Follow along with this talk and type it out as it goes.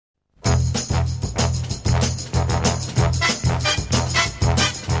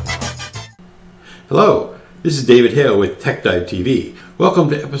Hello, this is David Hale with TechDiveTV. Welcome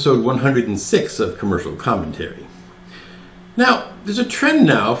to episode 106 of Commercial Commentary. Now, there's a trend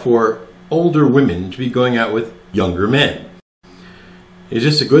now for older women to be going out with younger men. Is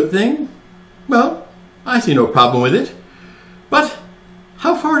this a good thing? Well, I see no problem with it. But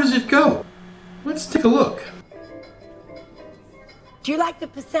how far does it go? Let's take a look. Do you like the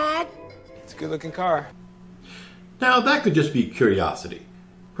Passat? It's a good-looking car. Now, that could just be curiosity.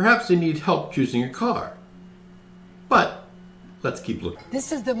 Perhaps they need help choosing a car. But let's keep looking.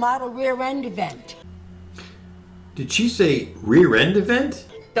 This is the model rear end event. Did she say rear end event?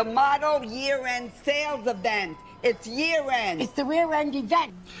 The model year-end sales event. It's year-end. It's the rear end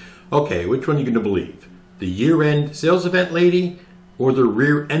event. Okay, which one are you going to believe? The year-end sales event lady or the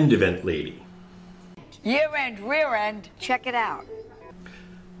rear end event lady? Year-end, rear-end. Check it out.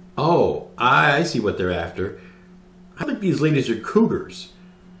 Oh, I see what they're after. I think these ladies are cougars.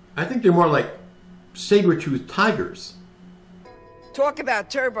 I think they're more like saber-toothed tigers. Talk about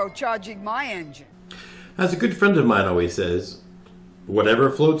turbocharging my engine. As a good friend of mine always says, whatever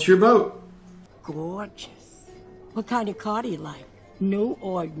floats your boat. Gorgeous. What kind of car do you like? New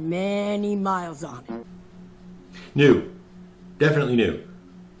or many miles on it? New. Definitely new.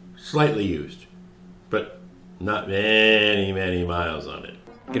 Slightly used. But not many miles on it.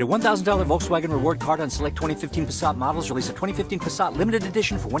 Get a $1,000 Volkswagen reward card on select 2015 Passat models. Release a 2015 Passat limited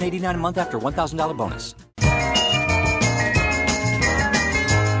edition for $189 a month after a $1,000 bonus.